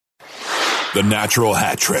The Natural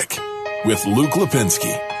Hat Trick with Luke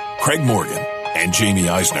Lipinski, Craig Morgan, and Jamie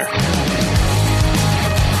Eisner.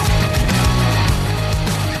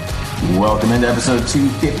 Welcome into episode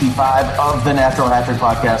 255 of the Natural Hat Trick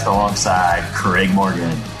podcast alongside Craig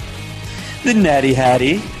Morgan. The Natty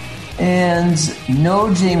Hattie. And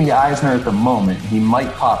no Jamie Eisner at the moment. He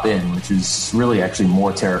might pop in, which is really actually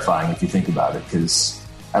more terrifying if you think about it, because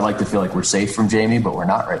I like to feel like we're safe from Jamie, but we're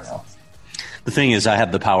not right now. The thing is, I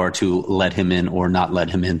have the power to let him in or not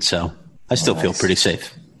let him in, so I still feel pretty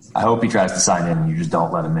safe. I hope he tries to sign in and you just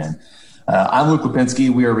don't let him in. I'm Luke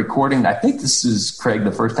Lipinski. We are recording, I think this is, Craig,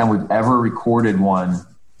 the first time we've ever recorded one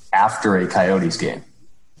after a Coyotes game.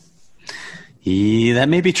 That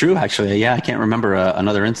may be true, actually. Yeah, I can't remember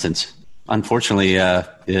another instance. Unfortunately,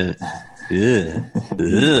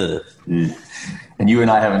 And you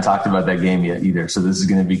and I haven't talked about that game yet either, so this is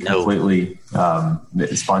going to be completely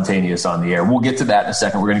spontaneous on the air. We'll get to that in a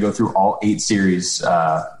second. We're going to go through all 8 series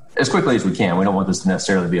as quickly as we can. We don't want this to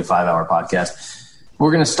necessarily be a 5-hour podcast.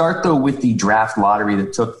 We're going to start, though, with the draft lottery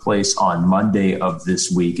that took place on Monday of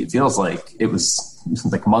this week. It feels like it was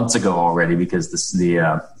like months ago already, because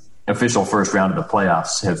the official first round of the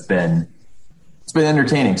playoffs it's been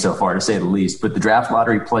entertaining so far, to say the least. But the draft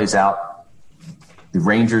lottery plays out. The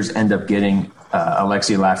Rangers end up getting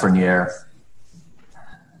Alexis Lafreniere.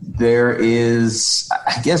 There is,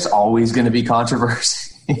 I guess, always going to be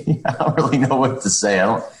controversy. I don't really know what to say.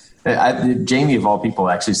 Jamie, of all people,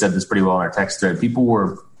 actually said this pretty well in our text thread. People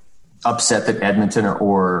were upset that Edmonton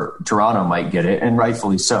or Toronto might get it, and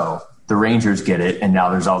rightfully so. The Rangers get it, and now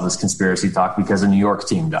there's all this conspiracy talk because a New York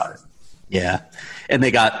team got it. Yeah, and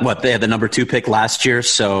they got, they had the number 2 pick last year,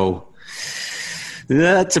 so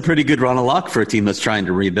that's a pretty good run of luck for a team that's trying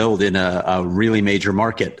to rebuild in a really major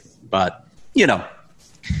market. But,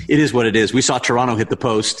 it is what it is. We saw Toronto hit the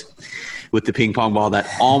post with the ping pong ball that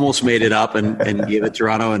almost made it up and gave it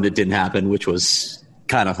Toronto, and it didn't happen, which was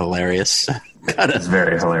kind of hilarious. It's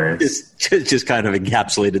very hilarious. Just kind of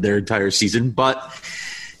encapsulated their entire season. But,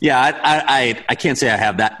 yeah, I can't say I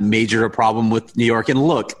have that major a problem with New York. And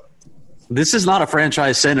look, this is not a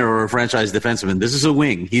franchise center or a franchise defenseman. This is a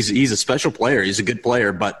wing. He's a special player. He's a good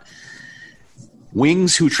player, but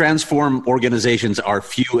wings who transform organizations are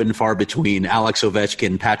few and far between. Alex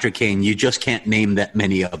Ovechkin, Patrick Kane, you just can't name that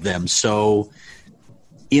many of them. So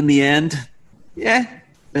in the end,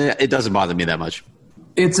 it doesn't bother me that much.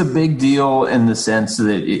 It's a big deal in the sense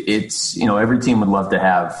that it's, every team would love to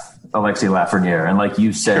have Alexis Lafreniere. And like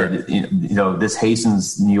you said, sure. This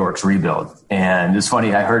hastens New York's rebuild. And it's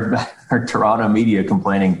funny, I heard Toronto media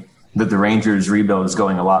complaining that the Rangers rebuild is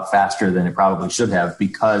going a lot faster than it probably should have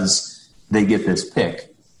because they get this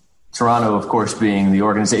pick. Toronto, of course, being the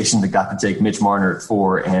organization that got to take Mitch Marner at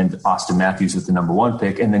 4 and Austin Matthews with the number 1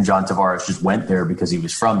 pick. And then John Tavares just went there because he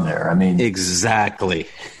was from there. I mean, exactly.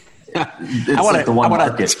 I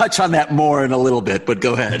want to touch on that more in a little bit, but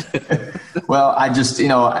go ahead. Well, I just,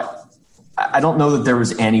 I don't know that there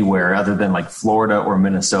was anywhere other than like Florida or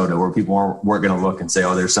Minnesota where people weren't going to look and say,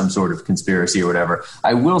 oh, there's some sort of conspiracy or whatever.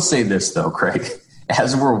 I will say this, though, Craig,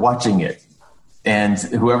 as we're watching it, and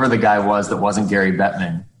whoever the guy was that wasn't Gary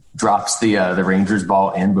Bettman drops the Rangers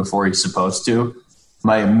ball in before he's supposed to,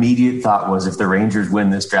 my immediate thought was, if the Rangers win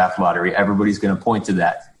this draft lottery, everybody's going to point to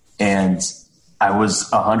that. And I was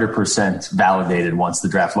 100% validated once the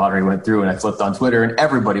draft lottery went through, and I flipped on Twitter, and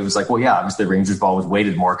everybody was like, well, yeah, obviously the Rangers ball was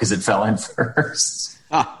weighted more because it fell in first.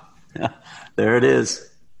 There it is.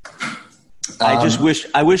 I wish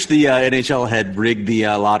the NHL had rigged the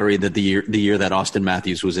lottery that the year that Austin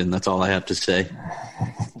Matthews was in. That's all I have to say.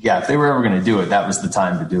 Yeah, if they were ever going to do it, that was the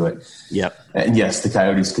time to do it. Yep. And yes, the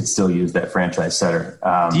Coyotes could still use that franchise center.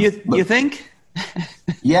 Do you think?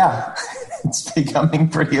 Yeah, it's becoming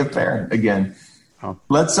pretty apparent again. Oh.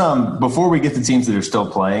 Let's before we get to teams that are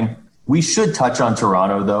still playing, we should touch on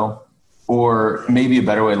Toronto, though, or maybe a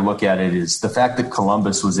better way to look at it is the fact that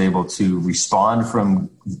Columbus was able to respond from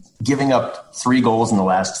giving up 3 goals in the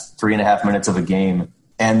last 3.5 minutes of a game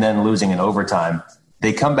and then losing in overtime.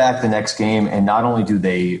 They come back the next game, and not only do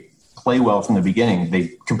they play well from the beginning,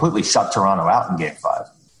 they completely shut Toronto out in Game 5.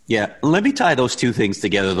 Yeah, let me tie those two things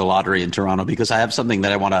together, the lottery in Toronto, because I have something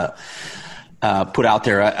that I want to put out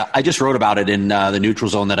there. I just wrote about it in the Neutral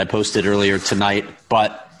Zone that I posted earlier tonight,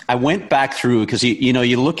 but I went back through because,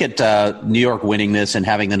 you look at New York winning this and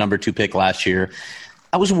having the number 2 pick last year.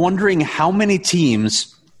 I was wondering how many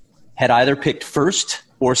teams had either picked first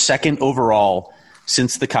or second overall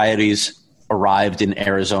since the Coyotes arrived in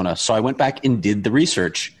Arizona. So I went back and did the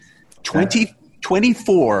research.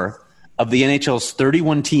 24 of the NHL's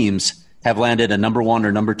 31 teams have landed a number 1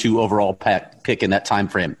 or number 2 overall pick in that time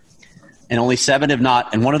frame. and only 7 have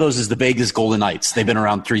not. And one of those is the Vegas Golden Knights. They've been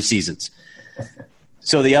around 3 seasons.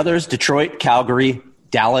 So the others, Detroit, Calgary,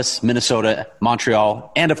 Dallas, Minnesota,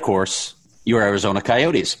 Montreal, and of course, your Arizona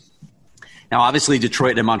Coyotes. Now, obviously,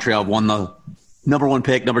 Detroit and Montreal have won the number 1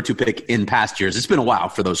 pick, number 2 pick in past years. It's been a while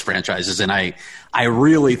for those franchises, and I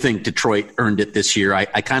really think Detroit earned it this year. I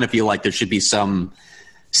kind of feel like there should be some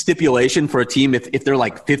stipulation for a team if they're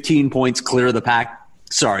like 15 points clear of the pack.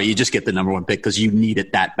 Sorry, you just get the number 1 pick because you need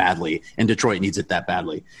it that badly, and Detroit needs it that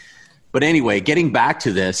badly. But anyway, getting back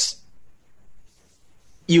to this,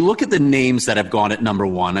 you look at the names that have gone at number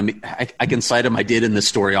 1. I mean, I can cite them. I did in the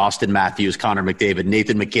story: Auston Matthews, Connor McDavid,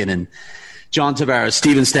 Nathan McKinnon, John Tavares,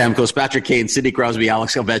 Steven Stamkos, Patrick Kane, Sidney Crosby,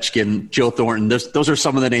 Alex Ovechkin, Joe Thornton. Those are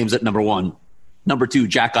some of the names at number 1. Number 2,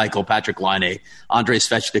 Jack Eichel, Patrick Laine, Andrei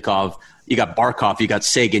Svechnikov. You got Barkov, you got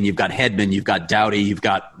Sagan, you've got Hedman, you've got Doughty, you've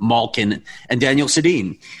got Malkin, and Daniel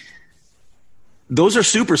Sedin. Those are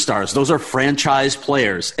superstars. Those are franchise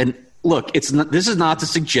players. And look, this is not to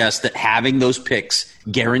suggest that having those picks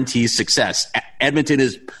guarantees success. Edmonton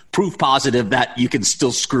is proof positive that you can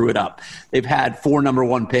still screw it up. They've had 4 number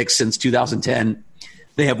 1 picks since 2010.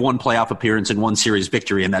 They have 1 playoff appearance and 1 series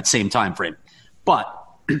victory in that same time frame. But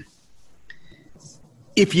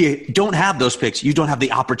if you don't have those picks, you don't have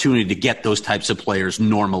the opportunity to get those types of players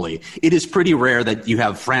normally. It is pretty rare that you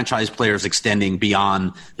have franchise players extending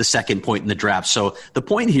beyond the second point in the draft. So the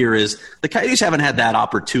point here is the Coyotes haven't had that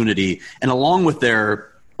opportunity. And along with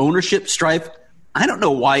their ownership strife, I don't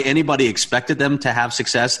know why anybody expected them to have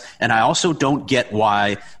success. And I also don't get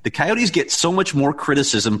why the Coyotes get so much more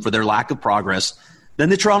criticism for their lack of progress than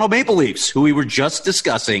the Toronto Maple Leafs, who we were just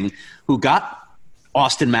discussing, who got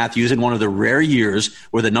Auston Matthews in one of the rare years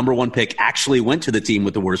where the number 1 pick actually went to the team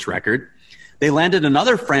with the worst record. They landed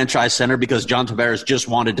another franchise center because John Tavares just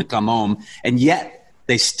wanted to come home, and yet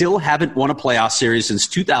they still haven't won a playoff series since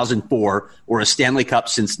 2004 or a Stanley Cup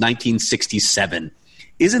since 1967.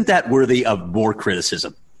 Isn't that worthy of more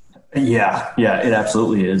criticism? Yeah, it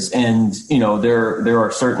absolutely is. And, there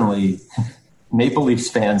are certainly Maple Leafs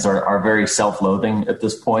fans are very self-loathing at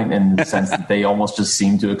this point in the sense that they almost just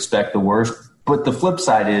seem to expect the worst. But the flip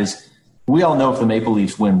side is we all know if the Maple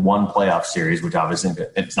Leafs win 1 playoff series, which obviously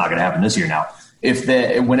it's not going to happen this year now,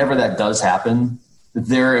 whenever that does happen,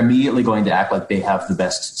 they're immediately going to act like they have the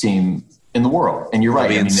best team in the world. And you're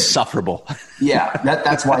right. It'll be insufferable. Yeah,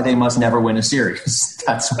 that's why they must never win a series.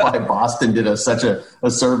 That's why Boston did us such a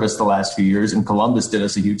service the last few years, and Columbus did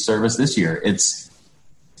us a huge service this year.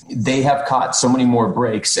 They have caught so many more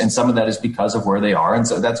breaks, and some of that is because of where they are. And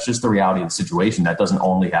so that's just the reality of the situation. That doesn't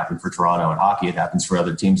only happen for Toronto and hockey. It happens for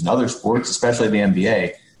other teams in other sports, especially the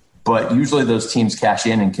NBA. But usually those teams cash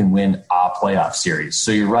in and can win a playoff series.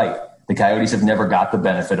 So you're right. The Coyotes have never got the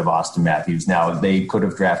benefit of Auston Matthews. Now, they could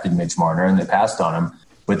have drafted Mitch Marner, and they passed on him.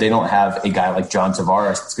 But they don't have a guy like John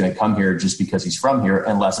Tavares that's going to come here just because he's from here,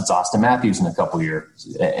 unless it's Auston Matthews in a couple of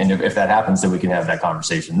years. And if that happens, then we can have that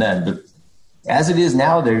conversation then. But as it is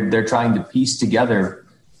now, they're trying to piece together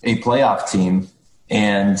a playoff team,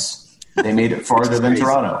 and they made it farther than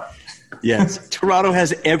Toronto. Yes, Toronto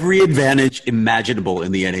has every advantage imaginable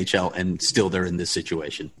in the NHL, and still they're in this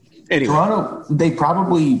situation. Anyway. Toronto, they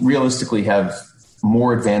probably realistically have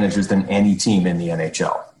more advantages than any team in the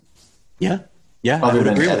NHL. Yeah, other I would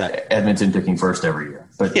than agree with that. Edmonton picking first every year.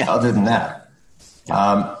 But other than that,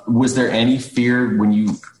 was there any fear when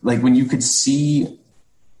you could see?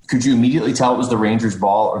 Could you immediately tell it was the Rangers'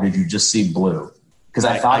 ball, or did you just see blue? Because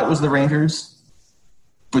I thought it was the Rangers,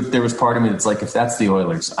 but there was part of me that's like, if that's the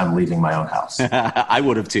Oilers, I'm leaving my own house. I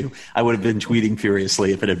would have too. I would have been tweeting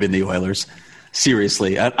furiously if it had been the Oilers.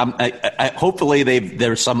 Seriously. Hopefully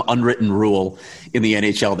there's some unwritten rule in the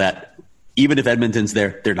NHL that even if Edmonton's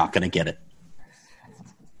there, they're not going to get it.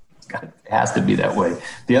 It has to be that way.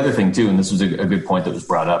 The other thing too, and this was a good point that was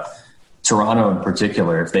brought up, Toronto in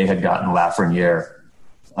particular, if they had gotten Lafreniere,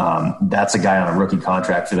 that's a guy on a rookie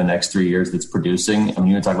contract for the next 3 years that's producing. I mean,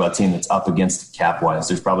 you want to talk about a team that's up against cap-wise.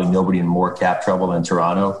 There's probably nobody in more cap trouble than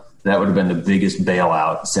Toronto. That would have been the biggest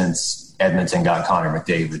bailout since Edmonton got Connor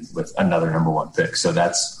McDavid with another number 1 pick. So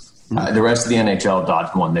that's the rest of the NHL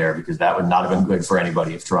dodged one there, because that would not have been good for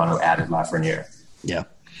anybody if Toronto added Lafreniere. Yeah.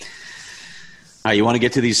 All right, you want to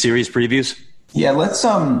get to these series previews? Yeah, let's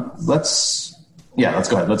go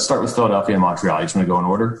ahead. Let's start with Philadelphia and Montreal. You just want to go in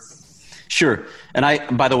order? Sure.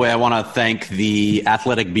 And by the way, I want to thank the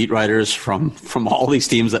Athletic beat writers from all these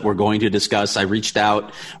teams that we're going to discuss. I reached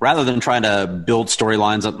out, rather than trying to build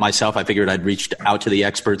storylines myself, I figured I'd reach out to the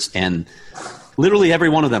experts, and literally every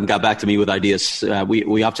one of them got back to me with ideas.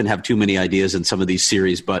 We often have too many ideas in some of these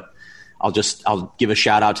series, but I'll give a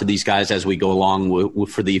shout out to these guys as we go along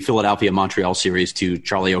for the Philadelphia-Montreal series to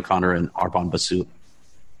Charlie O'Connor and Arbon Basu.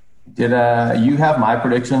 Did you have my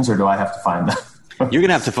predictions, or do I have to find them? You're going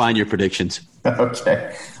to have to find your predictions.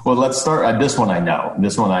 Okay. Well, let's start. This one I know.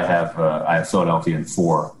 This one I have Philadelphia in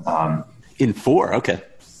 4. In 4? Okay.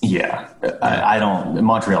 Yeah. I don't –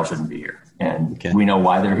 Montreal shouldn't be here. And we know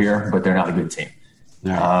why they're here, but they're not a good team.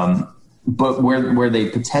 All right. But where they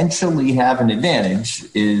potentially have an advantage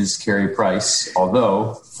is Carey Price,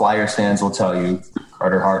 although Flyers fans will tell you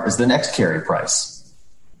Carter Hart is the next Carey Price.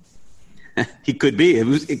 He could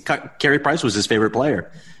be. Carey Price was his favorite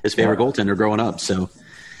player, his favorite goaltender growing up. So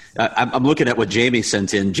I'm looking at what Jamie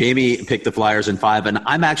sent in. Jamie picked the Flyers in 5, and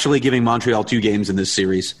I'm actually giving Montreal 2 games in this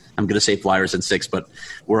series. I'm going to say Flyers in 6, but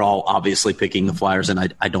we're all obviously picking the Flyers,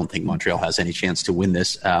 and I don't think Montreal has any chance to win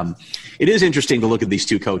this. It is interesting to look at these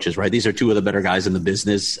 2 coaches, right? These are 2 of the better guys in the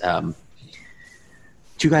business.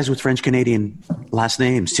 2 guys with French-Canadian last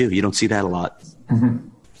names, too. You don't see that a lot. Mm-hmm.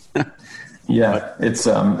 Yeah, it's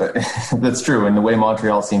that's true. And the way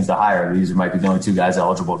Montreal seems to hire, these might be the only 2 guys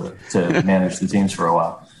eligible to manage the teams for a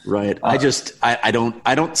while. Right. I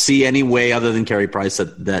don't see any way other than Carey Price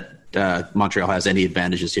that Montreal has any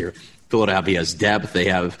advantages here. Philadelphia has depth.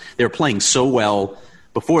 They're playing so well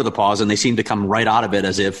before the pause, and they seem to come right out of it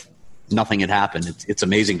as if nothing had happened. It's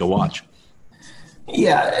amazing to watch.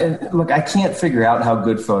 Yeah, and look, I can't figure out how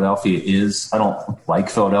good Philadelphia is. I don't like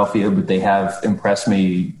Philadelphia, but they have impressed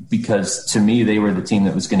me because, to me, they were the team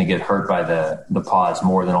that was going to get hurt by the pause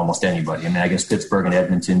more than almost anybody. I mean, I guess Pittsburgh and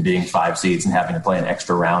Edmonton being 5 seeds and having to play an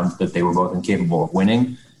extra round that they were both incapable of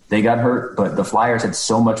winning, they got hurt. But the Flyers had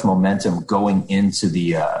so much momentum going into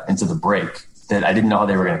the break that I didn't know how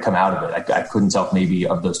they were going to come out of it. I couldn't tell if maybe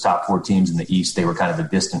of those top 4 teams in the East, they were kind of a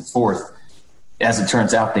distant 4th. As it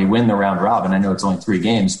turns out, they win the round robin. I know it's only 3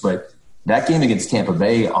 games, but that game against Tampa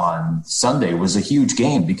Bay on Sunday was a huge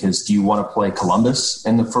game because do you want to play Columbus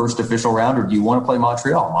in the first official round or do you want to play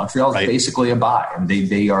Montreal? Montreal is basically a bye, and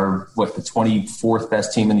they are, the 24th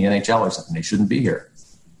best team in the NHL or something. They shouldn't be here.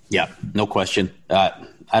 Yeah, no question.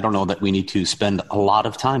 I don't know that we need to spend a lot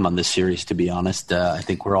of time on this series, to be honest. I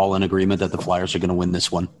think we're all in agreement that the Flyers are going to win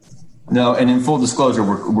this one. No, and in full disclosure,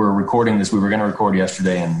 we're recording this. We were going to record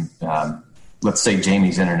yesterday, and let's say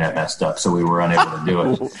Jamie's internet messed up, so we were unable to do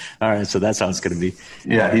it. All right, so that's how it's going to be.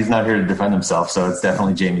 Yeah, he's not here to defend himself, so it's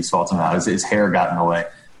definitely Jamie's fault somehow. His hair got in the way.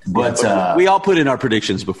 But we all put in our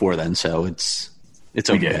predictions before then, so it's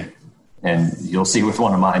okay. We did. And you'll see with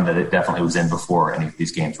one of mine that it definitely was in before any of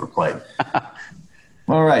these games were played.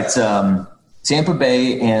 All right, Tampa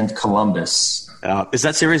Bay and Columbus. Is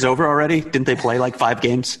that series over already? Didn't they play like 5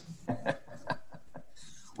 games?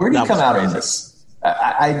 Where do you come out on this?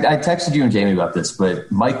 I texted you and Jamie about this,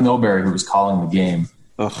 but Mike Milbury, who was calling the game,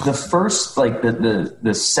 the first,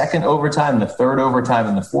 the second overtime, the third overtime,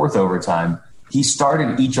 and the fourth overtime, he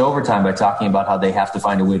started each overtime by talking about how they have to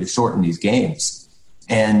find a way to shorten these games.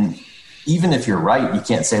 And even if you're right, you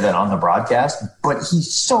can't say that on the broadcast, but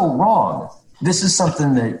he's so wrong. This is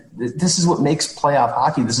something this is what makes playoff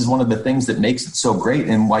hockey. This is one of the things that makes it so great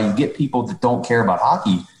and why you get people that don't care about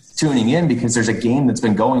hockey tuning in, because there's a game that's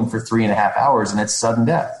been going for 3.5 hours and it's sudden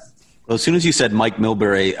death. Well, as soon as you said Mike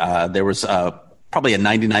Milbury, there was probably a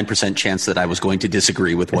 99% chance that I was going to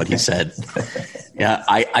disagree with what he said. Yeah,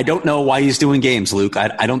 I don't know why he's doing games, Luke.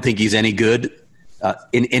 I don't think he's any good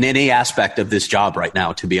in any aspect of this job right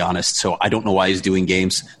now, to be honest. So I don't know why he's doing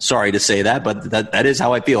games. Sorry to say that, but that is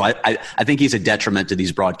how I feel. I think he's a detriment to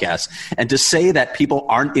these broadcasts. And to say that people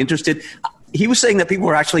aren't interested, he was saying that people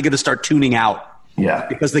were actually going to start tuning out. Yeah,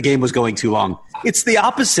 because the game was going too long. It's the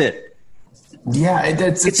opposite. Yeah,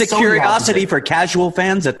 it's a so curiosity for casual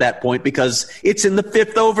fans at that point because it's in the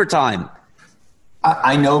 5th overtime.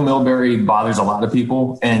 I know Milbury bothers a lot of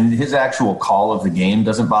people, and his actual call of the game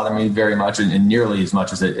doesn't bother me very much, and nearly as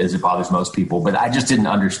much as it bothers most people. But I just didn't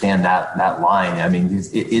understand that line. I mean,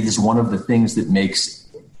 it is one of the things that makes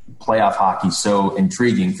playoff hockey so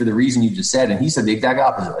intriguing for the reason you just said. And he said the exact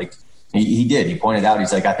opposite. Like, He did. He pointed out,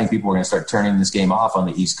 he's like, I think people are going to start turning this game off on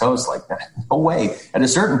the East Coast. Like, no way. At a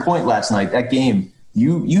certain point last night, that game,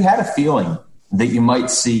 you had a feeling that you might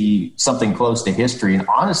see something close to history. And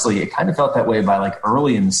honestly, it kind of felt that way by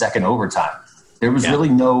early in the second overtime. There was really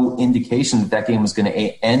no indication that game was going to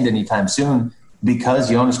end anytime soon because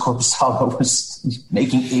Jonas Korpisalo was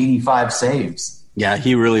making 85 saves. Yeah,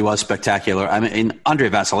 he really was spectacular. I mean, Andrei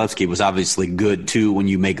Vasilevsky was obviously good, too, when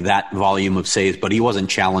you make that volume of saves, but he wasn't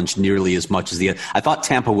challenged nearly as much as I thought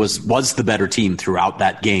Tampa was the better team throughout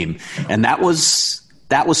that game. And that was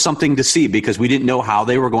something to see because we didn't know how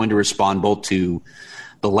they were going to respond both to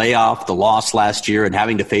the layoff, the loss last year, and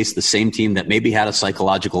having to face the same team that maybe had a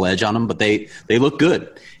psychological edge on them, but they look good.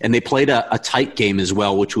 And they played a tight game as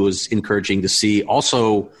well, which was encouraging to see.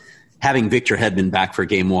 Also, having Victor Hedman back for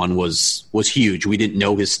game one was huge. We didn't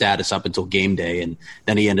know his status up until game day, and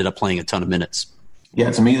then he ended up playing a ton of minutes. Yeah,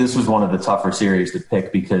 to me, this was one of the tougher series to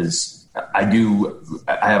pick because I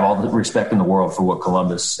have all the respect in the world for what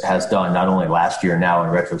Columbus has done, not only last year now in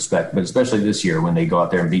retrospect, but especially this year when they go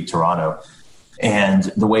out there and beat Toronto. And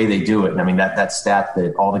the way they do it, and I mean, that stat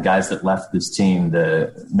that all the guys that left this team,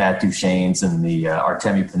 the Matt Duchene's and the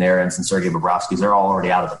Artemi Panarin's and Sergei Bobrovsky's, they're all already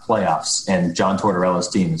out of the playoffs. And John Tortorella's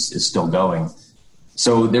team is still going.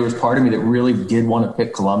 So there was part of me that really did want to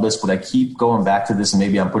pick Columbus, but I keep going back to this, and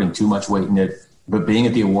maybe I'm putting too much weight in it. But being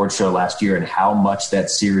at the award show last year and how much that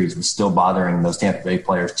series was still bothering those Tampa Bay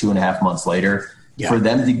players 2.5 months later, for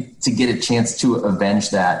them to get a chance to avenge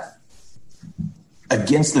that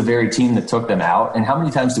against the very team that took them out. And how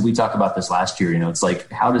many times did we talk about this last year? You know, it's like,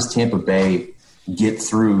 how does Tampa Bay get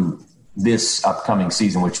through this upcoming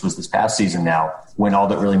season, which was this past season now, when all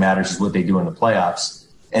that really matters is what they do in the playoffs?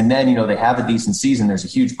 And then, you know, they have a decent season. There's a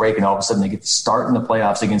huge break, and all of a sudden they get to start in the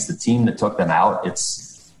playoffs against the team that took them out.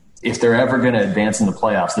 If they're ever going to advance in the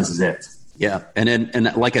playoffs, this is it. Yeah.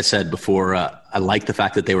 And like I said before, I like the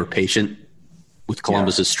fact that they were patient with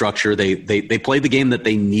Columbus's structure. They played the game that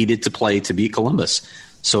they needed to play to beat Columbus.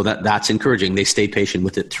 So that's encouraging. They stayed patient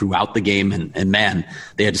with it throughout the game. And man,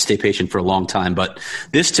 they had to stay patient for a long time. But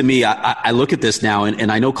this, to me, I look at this now,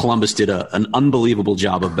 and I know Columbus did an unbelievable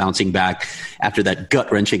job of bouncing back after that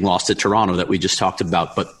gut-wrenching loss to Toronto that we just talked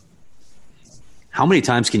about. But how many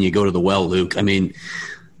times can you go to the well, Luke? I mean,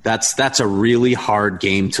 that's a really hard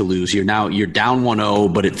game to lose. You're down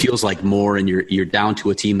 1-0, but it feels like more, and you're down to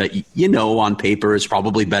a team that you know on paper is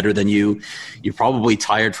probably better than you. You're probably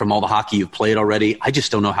tired from all the hockey you've played already. I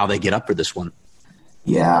just don't know how they get up for this one.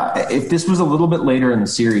 Yeah, if this was a little bit later in the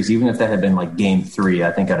series, even if that had been like game 3,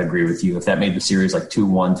 I think I'd agree with you. If that made the series like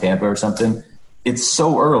 2-1 Tampa or something, it's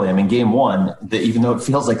so early. I mean, game 1, that even though it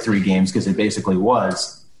feels like 3 games because it basically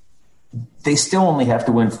was, they still only have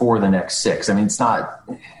to win 4 of the next 6. I mean, it's not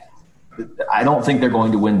 – I don't think they're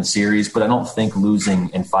going to win the series, but I don't think losing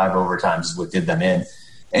in 5 overtimes is what did them in.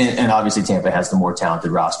 And obviously Tampa has the more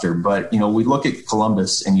talented roster. But, you know, we look at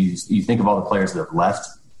Columbus and you think of all the players that have left.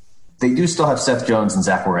 They do still have Seth Jones and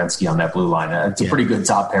Zach Werenski on that blue line. It's a pretty good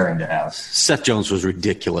top pairing to have. Seth Jones was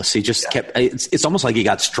ridiculous. He just kept – it's almost like he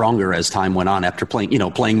got stronger as time went on after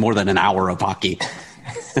playing more than an hour of hockey.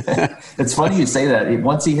 It's funny you say that.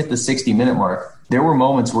 Once he hit the 60-minute mark, there were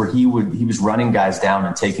moments where he was running guys down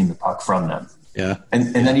and taking the puck from them. Yeah.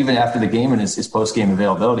 And then even after the game and his post-game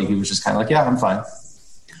availability, he was just kind of like, yeah, I'm fine.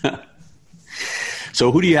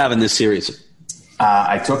 So who do you have in this series?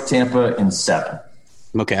 I took Tampa in 7.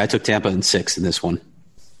 Okay, I took Tampa in 6 in this one.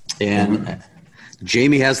 And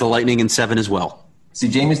Jamie has the Lightning in 7 as well. See,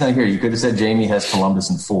 Jamie's not here. You could have said Jamie has Columbus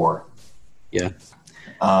in 4. Yeah.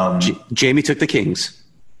 Jamie took the Kings.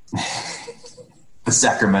 The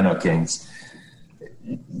Sacramento Kings.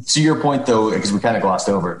 To your point, though, because we kind of glossed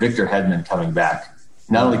over it, Victor Hedman coming back.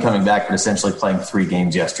 Not only coming back, but essentially playing 3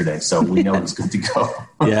 games yesterday. So we know he's good to go.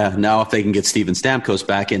 Yeah. Now, if they can get Steven Stamkos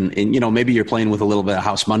back, and you know, maybe you're playing with a little bit of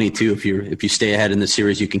house money too. If you stay ahead in the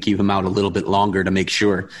series, you can keep him out a little bit longer to make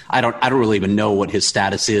sure. I don't really even know what his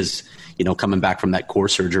status is, you know, coming back from that core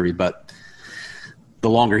surgery, but the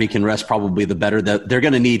longer he can rest, probably the better. They're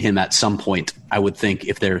going to need him at some point, I would think,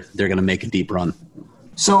 if they're going to make a deep run.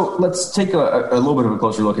 So let's take a little bit of a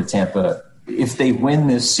closer look at Tampa. If they win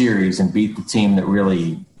this series and beat the team that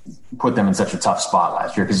really put them in such a tough spot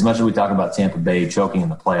last year, because as much as we talk about Tampa Bay choking in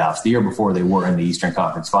the playoffs, the year before they were in the Eastern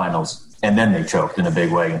Conference Finals, and then they choked in a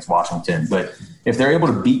big way against Washington. But if they're able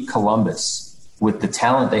to beat Columbus with the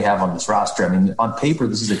talent they have on this roster, I mean, on paper,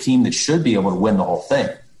 this is a team that should be able to win the whole thing.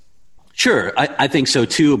 Sure, I think so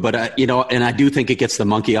too. But, you know, and I do think it gets the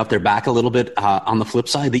monkey off their back a little bit. On the flip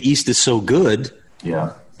side, the East is so good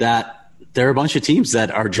that there are a bunch of teams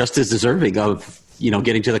that are just as deserving of, you know,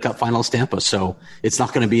 getting to the Cup Finals, Tampa. So it's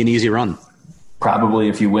not going to be an easy run. Probably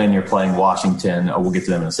if you win, you're playing Washington. We'll get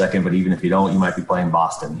to them in a second. But even if you don't, you might be playing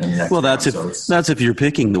Boston. Well, that's if you're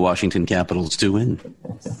picking the Washington Capitals to win.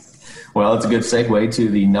 Well, it's a good segue to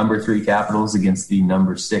the number 3 Capitals against the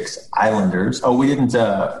number 6 Islanders. Oh, we didn't.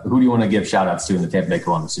 Who do you want to give shout-outs to in the Tampa Bay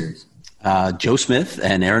Columbus series? Joe Smith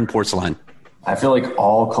and Aaron Portzline. I feel like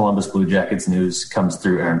all Columbus Blue Jackets news comes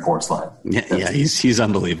through Aaron Portzline. Yeah, he's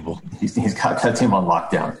unbelievable. He's got that team on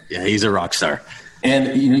lockdown. Yeah, he's a rock star.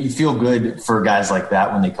 And, you know, you feel good for guys like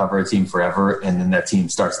that when they cover a team forever, and then that team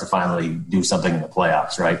starts to finally do something in the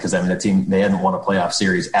playoffs, right? Because, I mean, that team, they hadn't won a playoff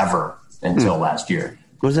series ever until last year.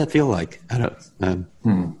 What does that feel like? I don't.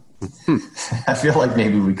 I feel like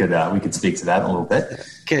maybe we could speak to that a little bit.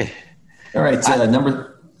 Okay. All right.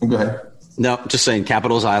 Go ahead. No, just saying.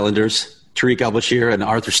 Capitals, Islanders, Tariq Elbashir, and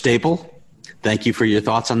Arthur Staple. Thank you for your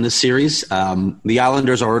thoughts on this series. The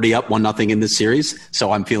Islanders are already up 1-0 in this series,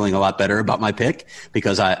 so I'm feeling a lot better about my pick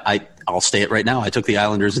because I'll stay it right now. I took the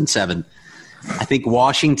Islanders in 7. I think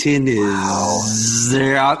Washington is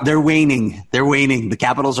they're waning. They're waning. The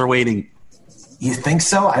Capitals are waning. You think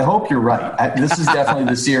so? I hope you're right. This is definitely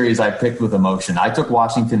the series I picked with emotion. I took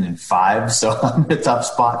Washington in 5, so I'm in a tough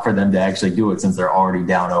spot for them to actually do it since they're already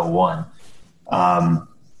down 0-1.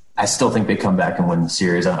 I still think they come back and win the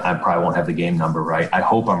series. I probably won't have the game number right. I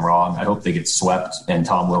hope I'm wrong. I hope they get swept and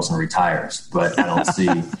Tom Wilson retires, but I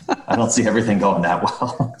don't see everything going that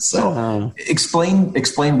well. So explain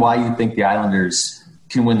why you think the Islanders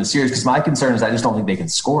can win the series, because my concern is I just don't think they can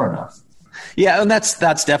score enough. Yeah, and that's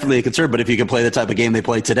definitely a concern. But if you can play the type of game they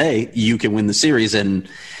play today, you can win the series. And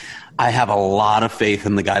I have a lot of faith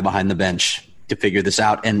in the guy behind the bench to figure this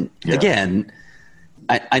out. And again,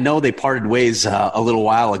 I know they parted ways a little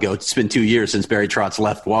while ago. It's been 2 years since Barry Trotz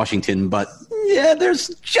left Washington, but yeah, there's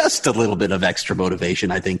just a little bit of extra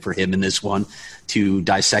motivation, I think, for him in this one to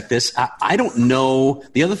dissect this. I don't know.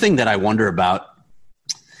 The other thing that I wonder about,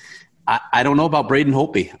 I don't know about Braden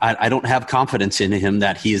Holtby. I don't have confidence in him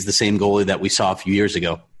that he is the same goalie that we saw a few years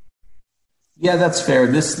ago. Yeah, that's fair.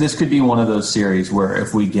 This could be one of those series where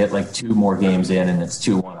if we get like 2 more games in and it's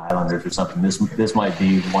 2-1 Islanders or something, this might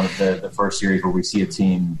be one of the first series where we see a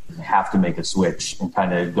team have to make a switch and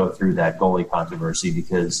kind of go through that goalie controversy,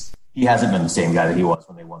 because he hasn't been the same guy that he was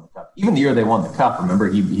when they won the Cup. Even the year they won the Cup, remember,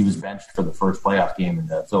 he was benched for the first playoff game and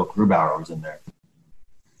Philip Grubauer was in there.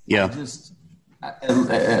 Yeah.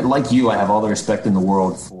 Like you, I have all the respect in the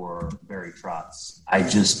world for Barry Trotz. I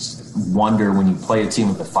just wonder, when you play a team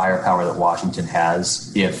with the firepower that Washington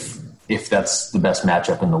has, if that's the best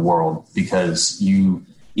matchup in the world, because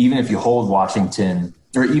even if you hold Washington,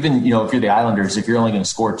 or even, if you're the Islanders, if you're only going to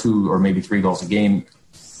score 2 or maybe 3 goals a game,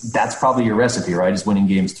 that's probably your recipe, right? Is winning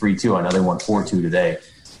games 3-2. I know they won 4-2 today.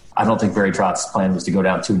 I don't think Barry Trotz's plan was to go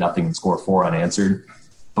down 2-0 and score 4 unanswered.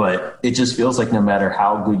 But it just feels like no matter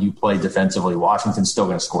how good you play defensively, Washington's still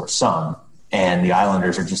going to score some, and the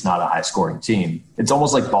Islanders are just not a high-scoring team. It's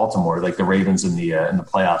almost like Baltimore, like the Ravens in the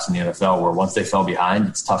playoffs in the NFL, where once they fell behind,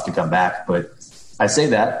 it's tough to come back. But I say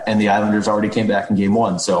that, and the Islanders already came back in Game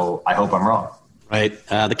 1, so I hope I'm wrong. Right.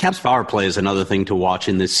 The Caps power play is another thing to watch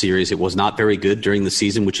in this series. It was not very good during the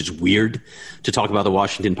season, which is weird to talk about the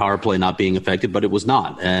Washington power play not being effective, but it was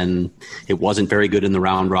not. And it wasn't very good in the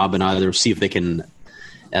round robin either. See if they can,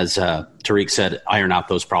 as Tariq said, iron out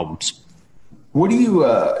those problems. What do you,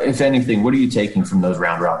 if anything, what are you taking from those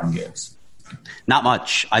round robin games? Not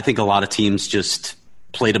much. I think a lot of teams just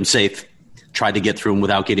played them safe, tried to get through them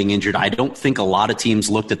without getting injured. I don't think a lot of teams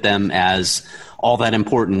looked at them as all that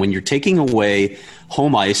important. When you're taking away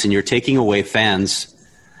home ice and you're taking away fans,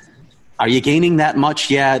 are you gaining that much?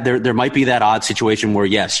 Yeah, there might be that odd situation where,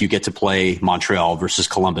 yes, you get to play Montreal versus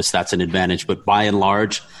Columbus. That's an advantage. But by and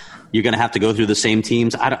large, you're going to have to go through the same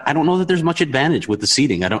teams. I don't know that there's much advantage with the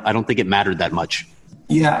seeding. I don't think it mattered that much.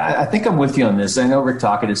 Yeah, I think I'm with you on this. I know Rick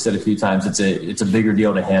Tocchet has said a few times it's a bigger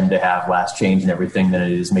deal to him to have last change and everything than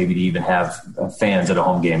it is maybe to even have fans at a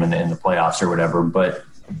home game in the playoffs or whatever. But,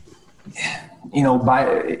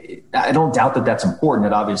 I don't doubt that that's important.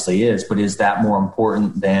 It obviously is. But is that more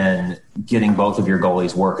important than getting both of your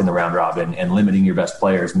goalies work in the round robin and limiting your best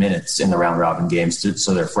players' minutes in the round robin games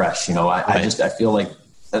so they're fresh? I feel like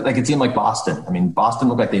a team like Boston. I mean, Boston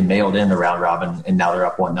looked like they mailed in the round robin, and now they're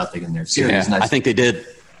up 1-0 in their series. Yeah, and I think they did.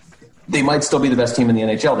 They might still be the best team in the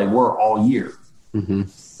NHL. They were all year. Mm-hmm.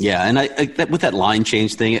 Yeah, and with that line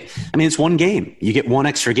change thing, it's one game. You get one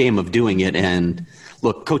extra game of doing it, and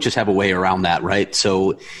look, coaches have a way around that, right?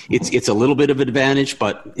 So it's a little bit of an advantage,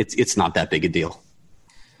 but it's not that big a deal.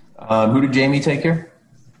 Who did Jamie take here?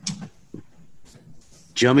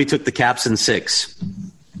 Jamie took the Caps in 6.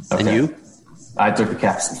 Okay. And you? I took the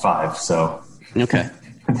Caps in 5, so okay,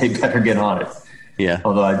 they better get on it. Yeah.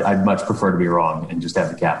 Although I'd much prefer to be wrong and just have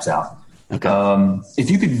the Caps out. Okay. If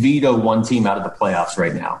you could veto one team out of the playoffs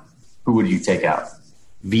right now, who would you take out?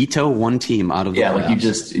 Veto one team out of the playoffs? Yeah, like you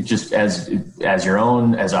just as your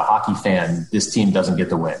own, as a hockey fan, this team doesn't get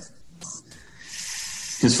the win.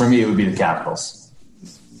 Because for me, it would be the Capitals.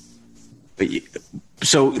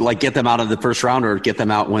 So, like, get them out of the first round, or get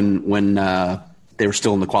them out when they were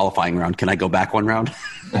still in the qualifying round. Can I go back one round?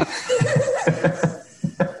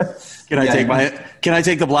 Can I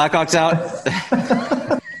take the Blackhawks out?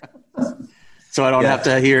 So I don't have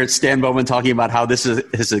to hear Stan Bowman talking about how this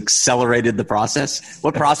has accelerated the process.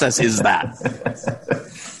 What process is that?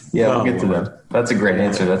 Yeah, we'll get to them. That's a great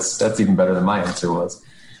answer. That's even better than my answer was.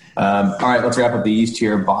 All right, let's wrap up the East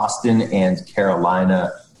here. Boston and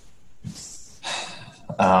Carolina.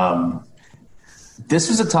 This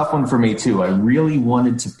was a tough one for me, too. I really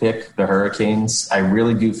wanted to pick the Hurricanes. I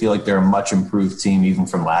really do feel like they're a much improved team even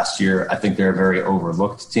from last year. I think they're a very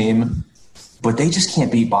overlooked team, but they just can't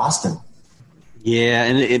beat Boston. Yeah,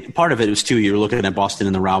 and part of it was, too, you were looking at Boston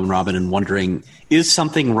in the round robin and wondering, is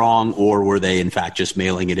something wrong or were they, in fact, just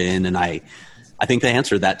mailing it in? And I think they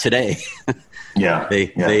answered that today. Yeah.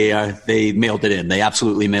 They mailed it in. They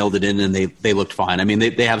absolutely mailed it in, and they looked fine. I mean,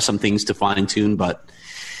 they have some things to fine-tune, but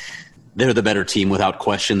they're the better team without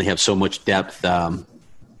question. They have so much depth.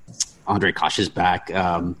 Andre Kosh is back.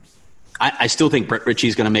 I still think Brett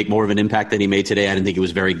Ritchie's going to make more of an impact than he made today. I didn't think he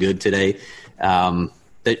was very good today.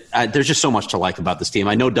 There's just so much to like about this team.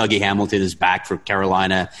 I know Dougie Hamilton is back for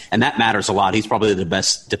Carolina, and that matters a lot. He's probably the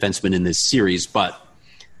best defenseman in this series, but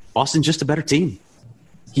Boston's just a better team.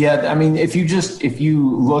 Yeah, I mean, if you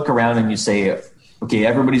look around and you say, okay,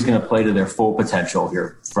 everybody's going to play to their full potential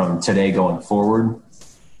here from today going forward,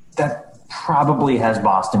 that probably has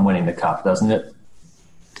Boston winning the cup, doesn't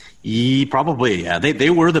it? Probably, yeah. They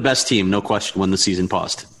were the best team, no question, when the season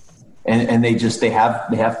paused. And they have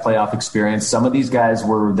playoff experience. Some of these guys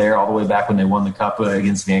were there all the way back when they won the cup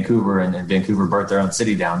against Vancouver, and Vancouver burnt their own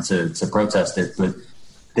city down to protest it. But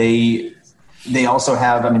they also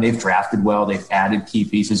have, I mean, they've drafted well. They've added key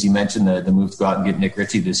pieces. You mentioned the move to go out and get Nick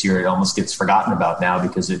Ritchie this year. It almost gets forgotten about now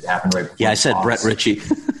because it happened right before. Yeah, I said Brett Ritchie.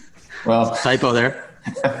 Well, typo there.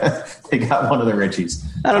 They got one of the Ritchies.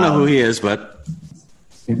 I don't know who he is, but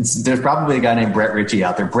there's probably a guy named Brett Ritchie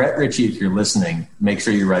out there. Brett Ritchie, if you're listening, make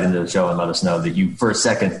sure you write into the show and let us know that you, for a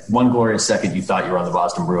second, one glorious second, you thought you were on the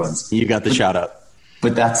Boston Bruins. You got the shout out.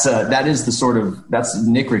 But that's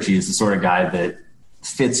Nick Ritchie is the sort of guy that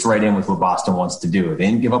fits right in with what Boston wants to do. They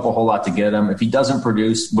didn't give up a whole lot to get him. If he doesn't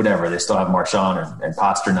produce, whatever, they still have Marchand and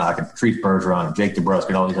Pasternak and Patrice Bergeron and Jake DeBrusk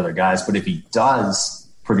and all these other guys. But if he does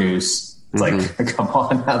produce, it's like, come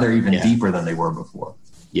on, now they're even deeper than they were before.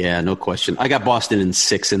 Yeah, no question. I got Boston in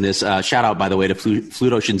 6 in this. Shout out, by the way, to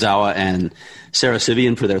Fluto Shinzawa and Sarah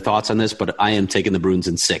Sivian for their thoughts on this, but I am taking the Bruins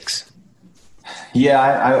in 6. Yeah,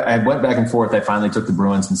 I went back and forth. I finally took the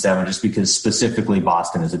Bruins in 7 just because specifically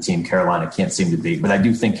Boston is a team Carolina can't seem to beat. But I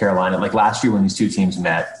do think Carolina, like last year when these two teams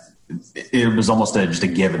met, it was almost just a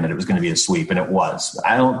given that it was going to be a sweep, and it was.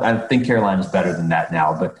 I think Carolina's better than that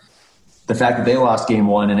now, but the fact that they lost game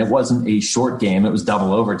 1 and it wasn't a short game, it was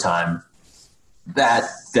double overtime, that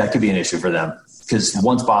could be an issue for them. Because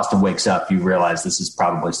once Boston wakes up, you realize this is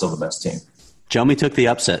probably still the best team. Jelmy took the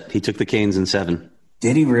upset. He took the Canes in 7.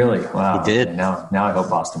 Did he really? Wow. He did. Now I hope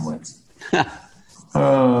Boston wins.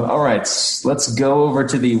 All right. Let's go over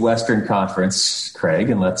to the Western Conference, Craig,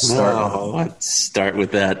 and let's start. Let's start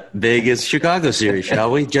with that Vegas-Chicago series, shall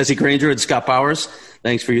we? Jesse Granger and Scott Powers,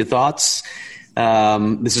 thanks for your thoughts.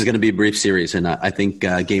 This is going to be a brief series, and I think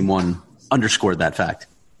Game 1 underscored that fact.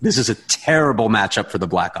 This is a terrible matchup for the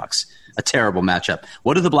Blackhawks, a terrible matchup.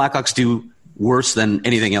 What do the Blackhawks do worse than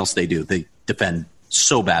anything else they do? They defend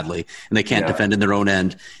so badly, and they can't defend in their own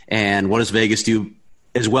end. And what does Vegas do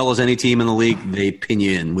as well as any team in the league? They pin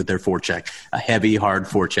you in with their forecheck, a heavy, hard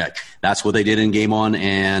forecheck. That's what they did in Game 1,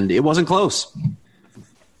 and it wasn't close.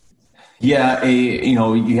 Yeah,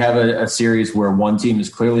 you have a series where one team is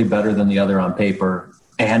clearly better than the other on paper,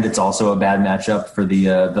 and it's also a bad matchup for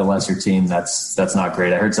the lesser team. That's not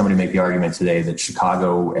great. I heard somebody make the argument today that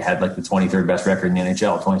Chicago had like the 23rd best record in the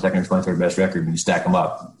NHL, 22nd or 23rd best record when you stack them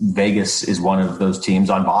up. Vegas is one of those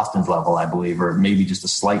teams on Boston's level, I believe, or maybe just a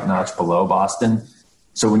slight notch below Boston.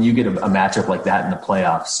 So when you get a matchup like that in the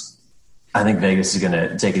playoffs, I think Vegas is going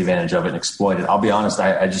to take advantage of it and exploit it. I'll be honest,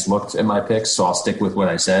 I just looked at my picks, so I'll stick with what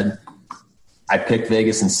I said. I picked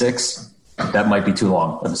Vegas in 6. That might be too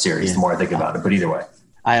long of a series the more I think about it, but either way.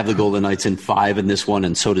 I have the Golden Knights in 5 in this one,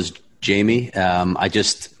 and so does Jamie. Where do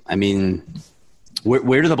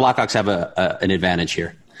the Blackhawks have an advantage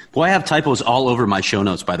here? Boy, I have typos all over my show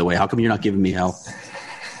notes, by the way. How come you're not giving me help?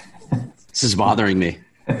 This is bothering me.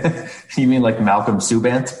 You mean like Malcolm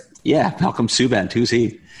Subban? Yeah, Malcolm Subban. Who's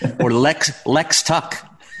he? Or Lex Tuck.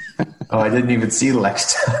 Oh, I didn't even see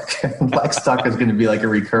Lex Tuck. Lex Tuck is going to be like a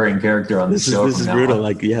recurring character on this show. This is brutal.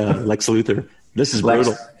 Lex Luthor. This is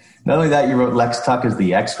brutal. Not only that, you wrote Lex Tuck as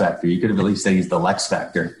the X Factor. You could have at least said he's the Lex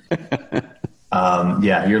Factor.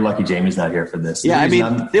 You're lucky Jamie's not here for this. Yeah, they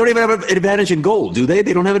don't even have an advantage in goal, do they?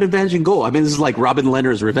 They don't have an advantage in goal. I mean, this is like Robin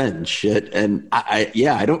Leonard's revenge. And I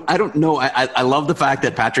don't know. I love the fact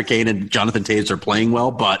that Patrick Kane and Jonathan Toews are playing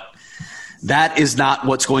well, but that is not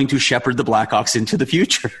what's going to shepherd the Blackhawks into the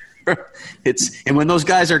future. And when those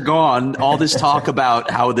guys are gone, all this talk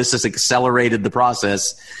about how this has accelerated the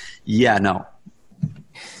process. Yeah, no.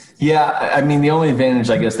 Yeah, I mean, the only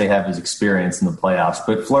advantage I guess they have is experience in the playoffs.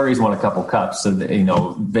 But Fleury's won a couple cups, so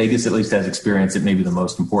Vegas at least has experience at maybe the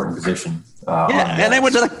most important position. And they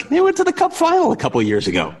went to the Cup final a couple of years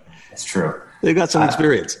ago. That's true. They got some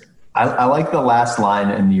experience. I like the last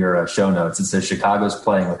line in your show notes. It says Chicago's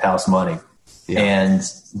playing with house money, and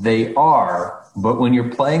they are. But when you're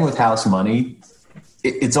playing with house money,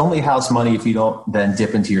 it's only house money if you don't then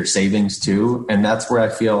dip into your savings too. And that's where I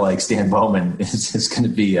feel like Stan Bowman is going to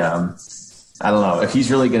be, I don't know, if he's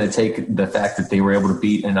really going to take the fact that they were able to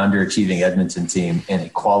beat an underachieving Edmonton team in a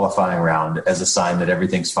qualifying round as a sign that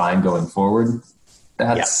everything's fine going forward.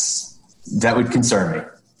 That would concern me.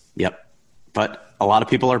 Yep. But a lot of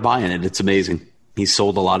people are buying it. It's amazing. He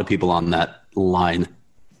sold a lot of people on that line.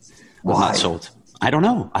 Well, Why? not sold. I don't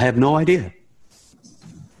know. I have no idea.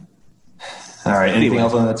 All right. Anything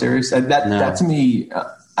else on that series? That to me,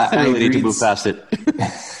 I really need to move past it.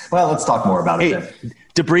 Well, let's talk more about it then.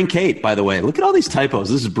 DeBrincate, by the way. Look at all these typos.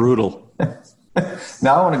 This is brutal.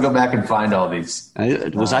 Now I want to go back and find all these.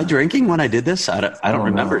 Was I drinking when I did this? I don't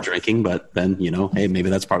remember drinking, but then, hey,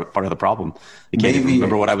 maybe that's part of the problem. I can't even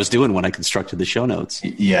remember what I was doing when I constructed the show notes.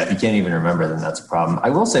 Yeah, if you can't even remember, then that's a problem.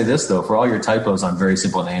 I will say this, though. For all your typos on very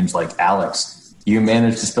simple names like Alex, you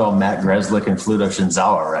managed to spell Matt Grzelcyk and Fluto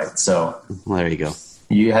Shinzawa right. So well, there you go.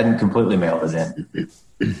 You hadn't completely mailed it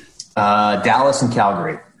in. Dallas and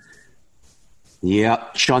Calgary. Yeah.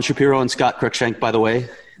 Sean Shapiro and Scott Cruikshank, by the way.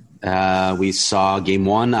 We saw game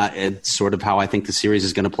one. It's sort of how I think the series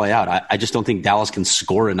is going to play out. I just don't think Dallas can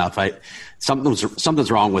score enough. Something's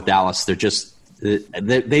wrong with Dallas.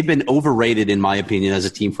 They've been overrated, in my opinion, as a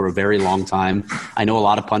team for a very long time. I know a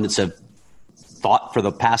lot of pundits have thought for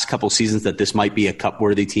the past couple seasons that this might be a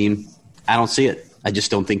cup-worthy team. I don't see it. I just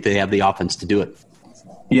don't think they have the offense to do it.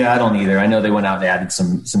 Yeah, I don't either. I know they went out and added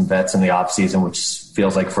some vets in the offseason, which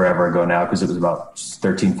feels like forever ago now because it was about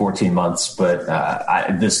 13, 14 months. But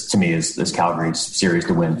this, to me, is Calgary's series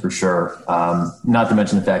to win for sure. Not to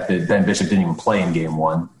mention the fact that Ben Bishop didn't even play in game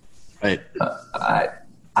one. Right.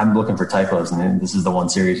 I'm looking for typos, and this is the one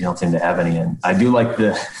series you don't seem to have any in. I do like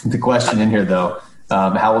the question in here, though.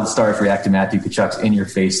 How will the Stars react to Matthew Tkachuk's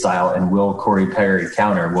in-your-face style, and will Corey Perry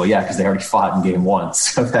counter? Well, yeah, because they already fought in game one.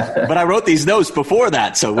 So but I wrote these notes before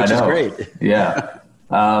that, which is great. Yeah.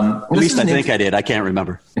 At least I think I did. I can't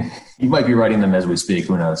remember. You might be writing them as we speak.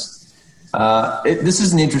 Who knows? This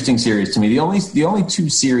is an interesting series to me. The only two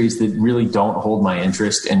series that really don't hold my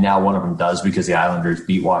interest, and now one of them does because the Islanders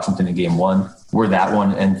beat Washington in game one, were that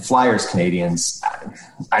one and Flyers Canadians.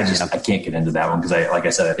 I can't get into that one because like I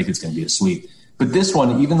said, I think it's going to be a sweep. But this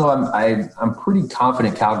one, even though I'm pretty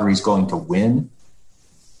confident Calgary's going to win,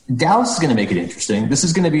 Dallas is going to make it interesting. This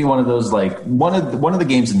is going to be one of those, like one of the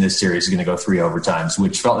games in this series is going to go 3 overtimes,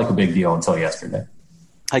 which felt like a big deal until yesterday.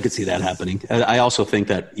 I could see that happening. I also think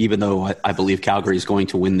that even though I believe Calgary is going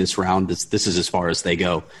to win this round, this is as far as they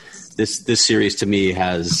go. This series to me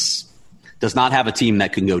does not have a team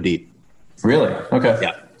that can go deep. Really? Okay.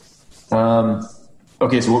 Yeah.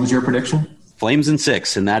 Okay. So what was your prediction? Flames in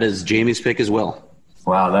 6, and that is Jamie's pick as well.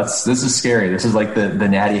 Wow, this is scary. This is like the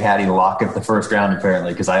Natty Hattie lock of the first round,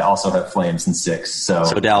 apparently, because I also have Flames in 6. So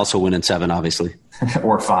Dallas will win in 7, obviously.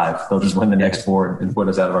 Or 5. They'll just win the next 4 and put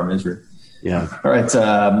us out of our misery. Yeah. All right.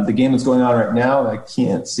 The game that's going on right now, I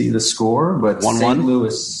can't see the score, but 1-1? St.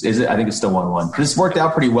 Louis, is it? I think it's still 1-1. This worked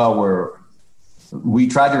out pretty well where we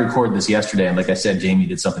tried to record this yesterday, and like I said, Jamie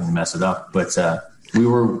did something to mess it up, but we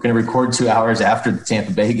were going to record 2 hours after the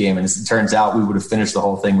Tampa Bay game, and as it turns out, we would have finished the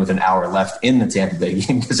whole thing with an hour left in the Tampa Bay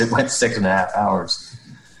game because it went 6.5 hours.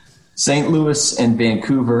 St. Louis and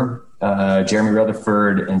Vancouver, Jeremy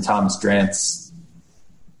Rutherford and Thomas Drance.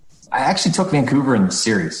 I actually took Vancouver in the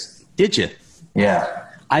series. Did you? Yeah.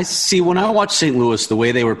 I see. When I watched St. Louis, the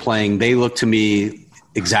way they were playing, they looked to me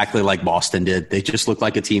exactly like Boston did. They just looked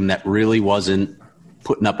like a team that really wasn't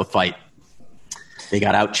putting up a fight. They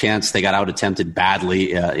got out-chanced. They got out-attempted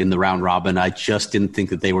badly in the round robin. I just didn't think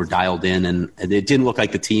that they were dialed in, and it didn't look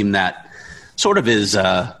like the team that sort of is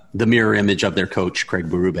the mirror image of their coach, Craig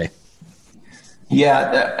Berube.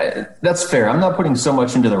 Yeah, that's fair. I'm not putting so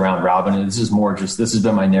much into the round robin. This has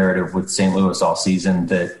been my narrative with St. Louis all season,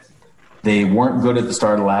 that they weren't good at the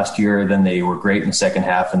start of last year, then they were great in the second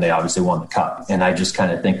half, and they obviously won the cup. And I just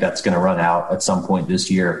kind of think that's going to run out at some point this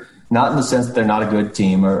year. Not in the sense that they're not a good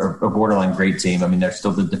team or a borderline great team. I mean, they're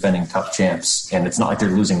still the defending cup champs, and it's not like they're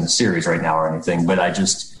losing the series right now or anything. But I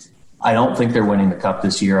don't think they're winning the cup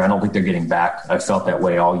this year. I don't think they're getting back. I've felt that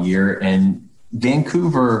way all year. And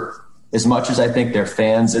Vancouver, as much as I think their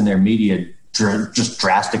fans and their media just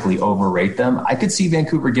drastically overrate them. I could see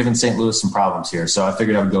Vancouver giving St. Louis some problems here, so I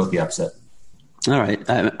figured I would go with the upset. All right.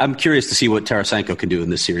 I'm curious to see what Tarasenko can do in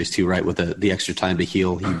this series too, right, with the extra time to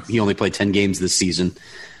heal. He only played 10 games this season,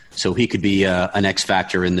 so he could be an X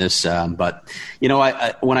factor in this. But,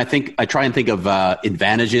 when I try and think of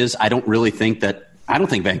advantages, I don't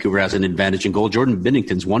think Vancouver has an advantage in goal. Jordan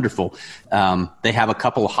Binnington's wonderful. They have a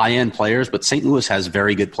couple high-end players, but St. Louis has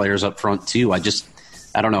very good players up front too. I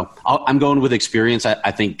don't know. I'm going with experience. I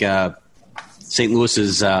think St. Louis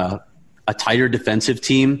is a tighter defensive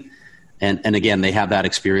team. And again, they have that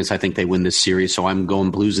experience. I think they win this series, so I'm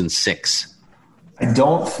going Blues in 6. I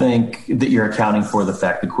don't think that you're accounting for the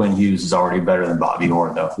fact that Quinn Hughes is already better than Bobby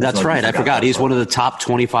Orr, though. That's right. I forgot. He's one of the top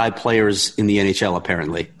 25 players in the NHL,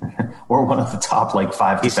 apparently. Or one of the top, 5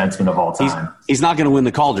 defensemen of all time. He's not going to win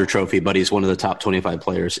the Calder Trophy, but he's one of the top 25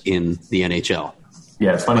 players in the NHL.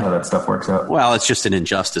 Yeah, it's funny how that stuff works out. Well, it's just an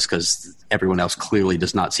injustice because everyone else clearly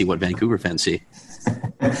does not see what Vancouver fans see.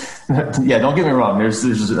 Yeah, don't get me wrong.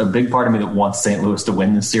 There's a big part of me that wants St. Louis to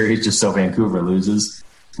win this series just so Vancouver loses.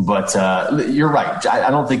 But you're right. I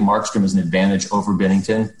don't think Markstrom is an advantage over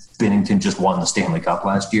Binnington. Binnington just won the Stanley Cup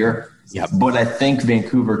last year. Yep. But I think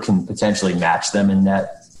Vancouver can potentially match them in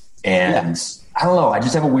net. And I don't know. I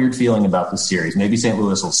just have a weird feeling about this series. Maybe St.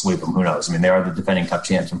 Louis will sweep them. Who knows? I mean, they are the defending Cup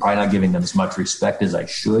champs. I'm probably not giving them as much respect as I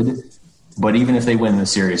should. But even if they win the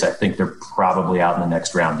series, I think they're probably out in the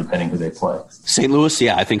next round, depending who they play. St. Louis,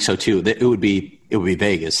 yeah, I think so too. It would be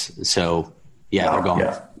Vegas. So they're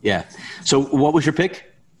gone. Yeah. So what was your pick?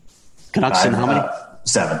 Canucks in how many?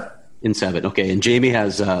 7. In 7. Okay. And Jamie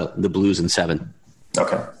has the Blues in 7.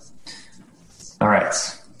 Okay. All right.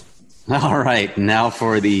 All right. Now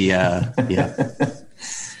for the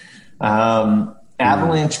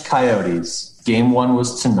Avalanche Coyotes. Game 1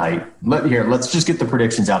 was tonight. Let's just get the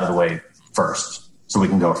predictions out of the way first so we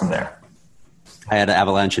can go from there. I had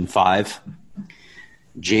Avalanche in 5.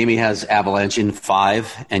 Jamie has Avalanche in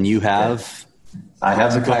 5, and you have? I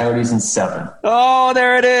have the Coyotes in 7. Oh,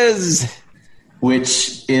 there it is.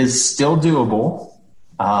 Which is still doable.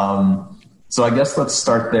 So I guess let's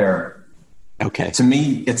start there. Okay. To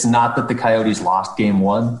me, it's not that the Coyotes lost game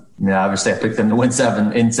 1. I mean, obviously I picked them to win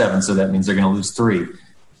 7, so that means they're going to lose 3.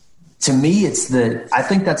 To me, I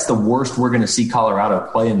think that's the worst we're going to see Colorado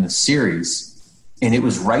play in the series. And it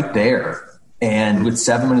was right there. And with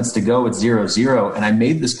 7 minutes to go, it's 0-0. And I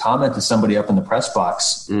made this comment to somebody up in the press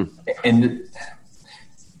box. And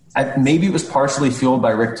maybe it was partially fueled by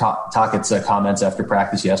Rick Tockett's comments after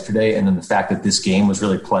practice yesterday. And then the fact that this game was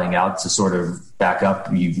really playing out to sort of back up,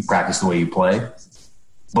 you practice the way you play.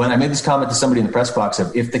 But I made this comment to somebody in the press box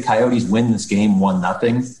of if the Coyotes win this game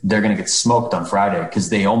 1-0, they're going to get smoked on Friday because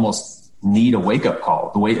they almost need a wake-up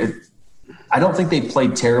call. I don't think they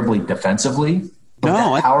played terribly defensively,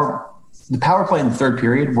 but the power play in the third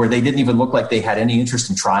period where they didn't even look like they had any interest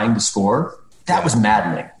in trying to score, that was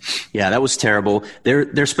maddening. Yeah, that was terrible.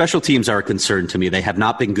 Their special teams are a concern to me. They have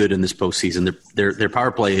not been good in this postseason. Their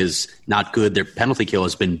power play is not good. Their penalty kill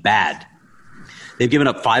has been bad. They've given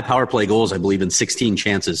up 5 power play goals, I believe, in 16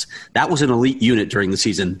 chances. That was an elite unit during the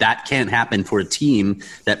season. That can't happen for a team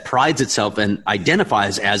that prides itself and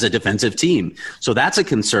identifies as a defensive team. So that's a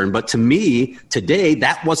concern. But to me, today,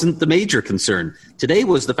 that wasn't the major concern. Today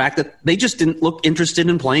was the fact that they just didn't look interested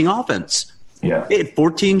in playing offense. Yeah. They had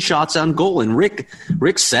 14 shots on goal, and Rick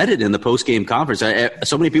said it in the post-game conference.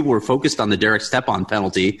 So many people were focused on the Derek Stepan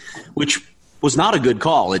penalty, which was not a good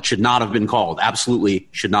call. It should not have been called. Absolutely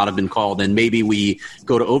should not have been called. And maybe we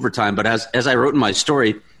go to overtime. But as I wrote in my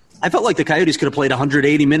story, I felt like the Coyotes could have played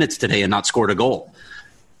 180 minutes today and not scored a goal.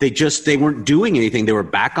 They weren't doing anything. They were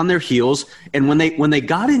back on their heels. And when they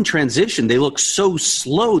got in transition, they looked so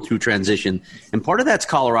slow through transition. And part of that's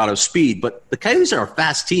Colorado's speed. But the Coyotes are a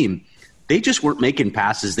fast team. They just weren't making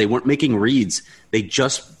passes. They weren't making reads. They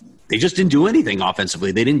just didn't do anything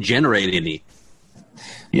offensively. They didn't generate any.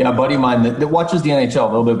 Yeah, a buddy of mine that watches the NHL a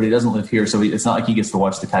little bit, but he doesn't live here, so it's not like he gets to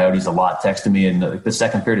watch the Coyotes a lot. Texted me in the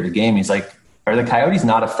second period of the game. He's like, "Are the Coyotes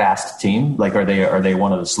not a fast team? Like, are they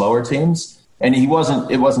one of the slower teams?" And it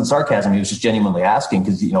wasn't sarcasm. He was just genuinely asking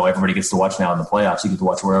because everybody gets to watch now in the playoffs. You get to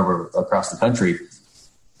watch wherever across the country,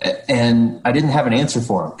 and I didn't have an answer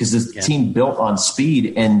for him because this team built on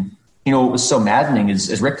speed. And what was so maddening is,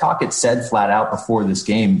 as Rick Tocchet said flat out before this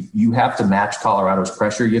game, you have to match Colorado's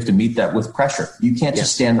pressure. You have to meet that with pressure. You can't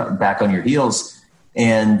just stand back on your heels.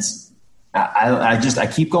 And I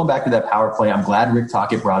keep going back to that power play. I'm glad Rick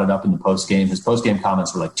Tocchet brought it up in the postgame. His postgame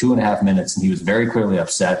comments were like 2.5 minutes, and he was very clearly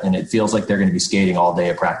upset. And it feels like they're going to be skating all day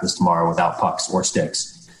at practice tomorrow without pucks or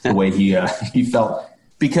sticks, the way he felt.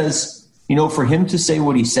 Because, for him to say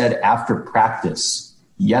what he said after practice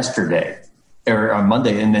yesterday, or on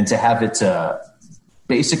Monday, and then to have it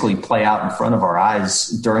basically play out in front of our eyes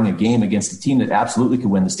during a game against a team that absolutely could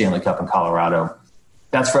win the Stanley Cup in Colorado.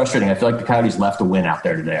 That's frustrating. I feel like the Coyotes left a win out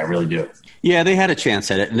there today. I really do. Yeah, they had a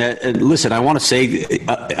chance at it. And listen, I want to say,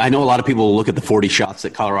 I know a lot of people will look at the 40 shots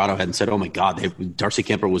that Colorado had and said, oh, my God, Darcy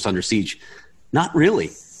Kuemper was under siege. Not really.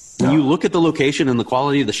 When you look at the location and the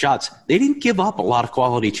quality of the shots, they didn't give up a lot of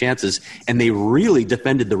quality chances, and they really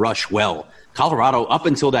defended the rush well. Colorado, up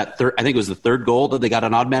until that I think it was the third goal that they got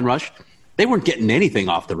an odd man rush, they weren't getting anything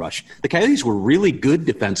off the rush. The Coyotes were really good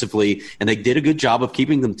defensively, and they did a good job of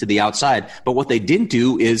keeping them to the outside. But what they didn't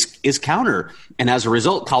do is counter. And as a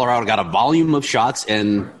result, Colorado got a volume of shots.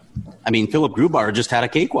 And, I mean, Philip Grubauer just had a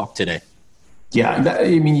cakewalk today. Yeah,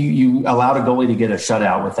 I mean, you allowed a goalie to get a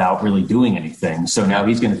shutout without really doing anything. So now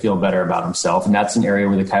he's going to feel better about himself. And that's an area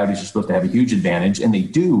where the Coyotes are supposed to have a huge advantage, and they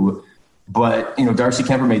do. But, Darcy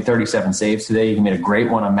Kuemper made 37 saves today. He made a great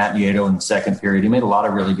one on Matt Nieto in the second period. He made a lot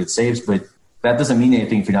of really good saves, but that doesn't mean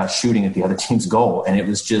anything if you're not shooting at the other team's goal. And it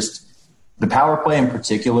was just the power play in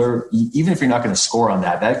particular, even if you're not going to score on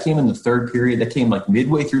that came in the third period. That came like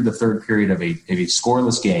midway through the third period of a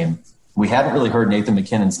scoreless game. We hadn't really heard Nathan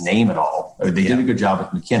McKinnon's name at all. They did a good job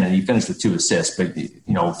with McKinnon. He finished with 2 assists, but,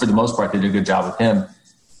 for the most part, they did a good job with him.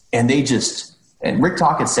 And and Rick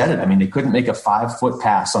Tocchet said it. I mean, they couldn't make a 5-foot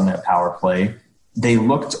pass on that power play. They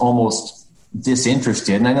looked almost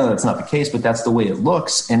disinterested. And I know that's not the case, but that's the way it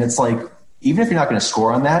looks. And it's like, even if you're not going to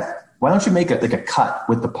score on that, why don't you make a cut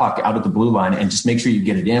with the puck out of the blue line and just make sure you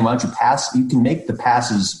get it in? Why don't you pass? You can make the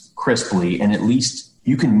passes crisply, and at least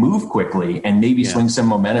you can move quickly and maybe swing some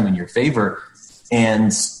momentum in your favor.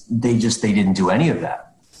 And they didn't do any of that.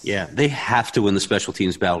 Yeah, they have to win the special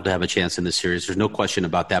teams battle to have a chance in this series. There's no question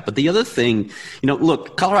about that. But the other thing,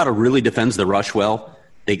 look, Colorado really defends the rush well.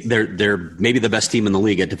 They're maybe the best team in the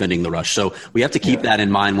league at defending the rush. So we have to keep that in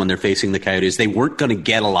mind when they're facing the Coyotes. They weren't going to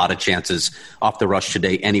get a lot of chances off the rush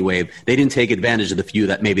today anyway. They didn't take advantage of the few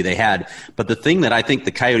that maybe they had. But the thing that I think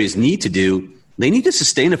the Coyotes need to do, they need to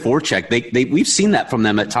sustain a forecheck. We've seen that from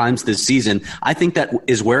them at times this season. I think that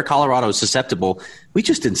is where Colorado is susceptible. We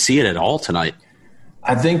just didn't see it at all tonight.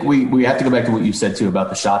 I think we have to go back to what you said, too, about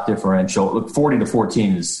the shot differential. Look,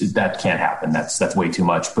 40-14 that can't happen. That's way too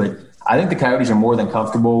much. But I think the Coyotes are more than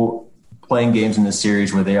comfortable playing games in this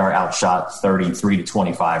series where they are outshot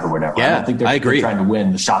 33-25 or whatever. Yeah, I don't think they're trying to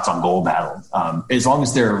win the shots on goal battle. As long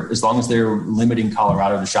as they're limiting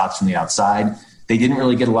Colorado to shots from the outside. They didn't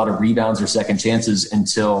really get a lot of rebounds or second chances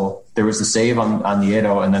until there was the save on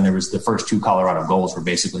Nieto, and then there was the first 2 Colorado goals were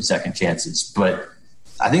basically second chances. But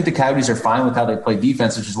I think the Coyotes are fine with how they play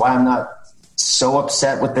defense, which is why I'm not so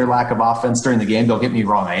upset with their lack of offense during the game. Don't get me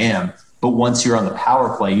wrong, I am. But once you're on the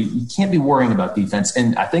power play, you can't be worrying about defense.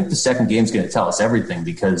 And I think the second game is going to tell us everything,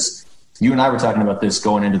 because you and I were talking about this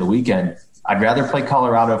going into the weekend. I'd rather play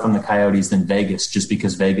Colorado from the Coyotes than Vegas, just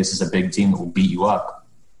because Vegas is a big team that will beat you up.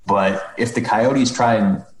 But if the Coyotes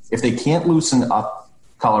if they can't loosen up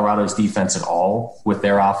Colorado's defense at all with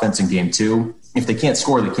their offense in game 2, if they can't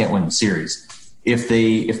score, they can't win the series. If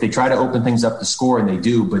they try to open things up to score, and they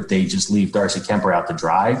do, but they just leave Darcy Kuemper out to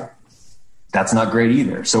dry, that's not great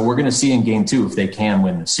either. So we're going to see in game 2 if they can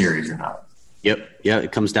win the series or not. Yep. Yeah,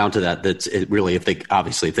 it comes down to that. That's it really, if they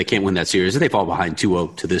can't win that series, if they fall behind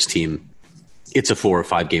 2-0 to this team, it's a 4 or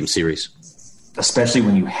 5 game series. Especially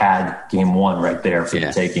when you had game 1 right there for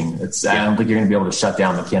the taking. I don't think you're going to be able to shut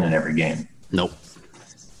down McKinnon every game. Nope.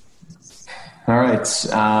 All right.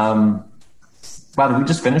 Wow, did we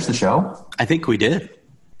just finish the show? I think we did.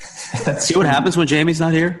 See what happens when Jamie's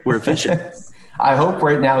not here? We're efficient. I hope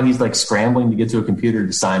right now he's like scrambling to get to a computer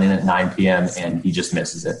to sign in at 9 p.m. and he just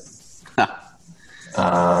misses it.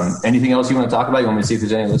 Anything else you want to talk about? You want me to see if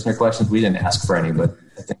there's any listener questions? We didn't ask for any, but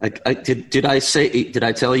did I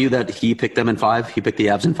tell you that he picked them in 5? He picked the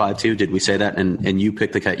Avs in 5 too. Did we say that? And you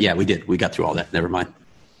picked the yeah, we did. We got through all that. Never mind.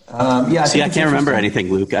 I can't remember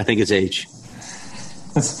anything, Luke. I think it's age.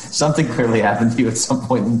 Something clearly happened to you at some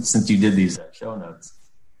point since you did these show notes.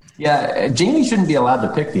 Yeah, Jamie shouldn't be allowed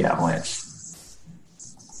to pick the Avalanche.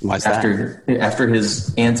 Why is that? After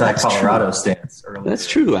his anti-Colorado stance earlier. That's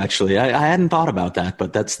true, actually. I hadn't thought about that,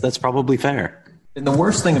 but that's probably fair. And the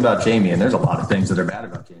worst thing about Jamie, and there's a lot of things that are bad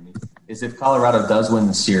about Jamie, is if Colorado does win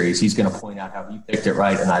the series, he's going to point out how he picked it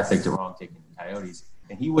right and I picked it wrong taking the Coyotes.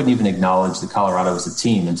 And he wouldn't even acknowledge that Colorado was a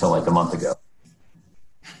team until like a month ago.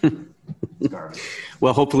 Garbage.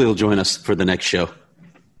 Well, hopefully he'll join us for the next show.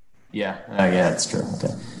 Yeah, that's true.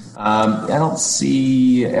 Okay. I don't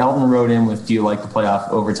see Eldon wrote in with, do you like the playoff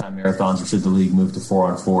overtime marathons, or should the league move to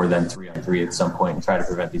 4-on-4, then 3-on-3 at some point and try to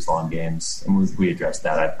prevent these long games? And we addressed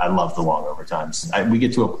that. I love the long overtimes. We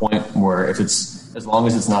get to a point where if it's as long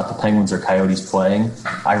as it's not the Penguins or Coyotes playing,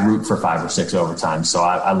 I root for 5 or 6 overtimes. So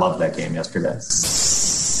I love that game yesterday.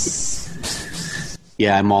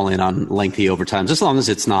 Yeah, I'm all in on lengthy overtimes, as long as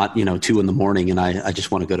it's not, 2 a.m. and I just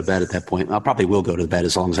want to go to bed at that point. I probably will go to bed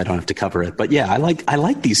as long as I don't have to cover it. But yeah, I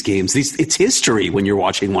like these games. It's history when you're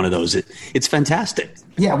watching one of those. It's fantastic.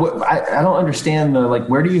 Yeah, I don't understand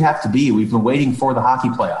where do you have to be? We've been waiting for the hockey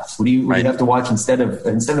playoffs. What do you have to watch instead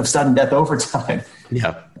of sudden death overtime?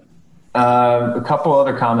 Yeah. A couple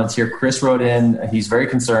other comments here. Chris wrote in, he's very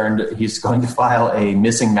concerned. He's going to file a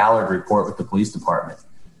missing mallard report with the police department.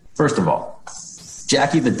 First of all,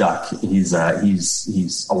 Jackie the Duck, he's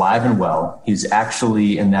alive and well. He's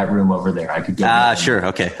actually in that room over there. I could go. Sure.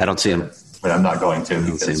 Okay. I don't see him. But I'm not going to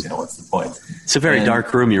because, what's the point? It's a very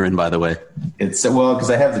dark room you're in, by the way. It's because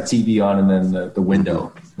I have the TV on and then the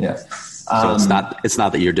window. Mm-hmm. Yeah. So it's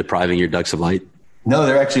not that you're depriving your ducks of light? No,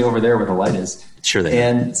 they're actually over there where the light is. Sure they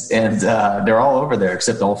are. And they're all over there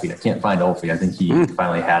except Olfie. I can't find Olfie. I think he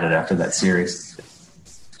finally had it after that series.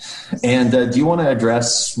 And do you want to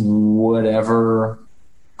address whatever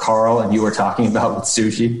Carl and you were talking about with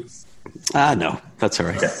sushi? No, that's all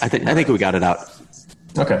right. Okay. I think we got it out.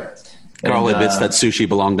 Okay. Carl admits that sushi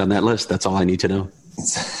belonged on that list. That's all I need to know.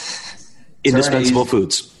 Indispensable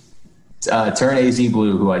foods. Turn AZ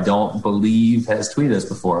Blue, who I don't believe has tweeted us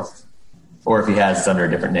before. Or if he has, it's under a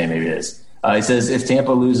different name. Maybe it is. He says, if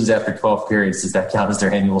Tampa loses after 12 periods, does that count as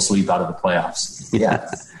their annual sweep out of the playoffs? Yeah,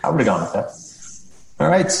 I would have gone with that. All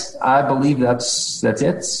right. I believe that's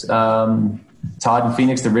it. Todd and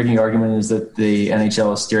Phoenix, the rigging argument is that the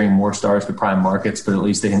NHL is steering more stars to prime markets, but at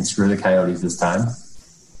least they didn't screw the Coyotes this time.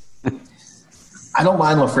 I don't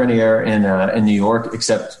mind Lafreniere in New York,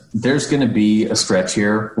 except there's going to be a stretch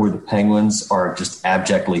here where the Penguins are just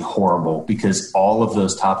abjectly horrible because all of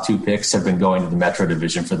those top 2 picks have been going to the Metro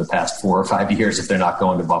Division for the past 4 or 5 years if they're not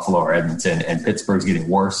going to Buffalo or Edmonton, and Pittsburgh's getting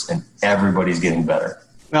worse and everybody's getting better.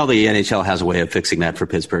 Well, the NHL has a way of fixing that for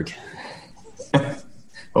Pittsburgh.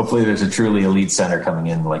 Hopefully there's a truly elite center coming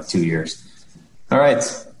in 2 years. All right.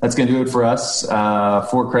 That's going to do it for us.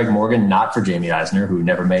 For Craig Morgan, not for Jamie Eisner, who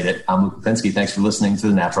never made it. I'm Luke Lipinski. Thanks for listening to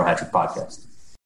the Natural Hat Trick Podcast.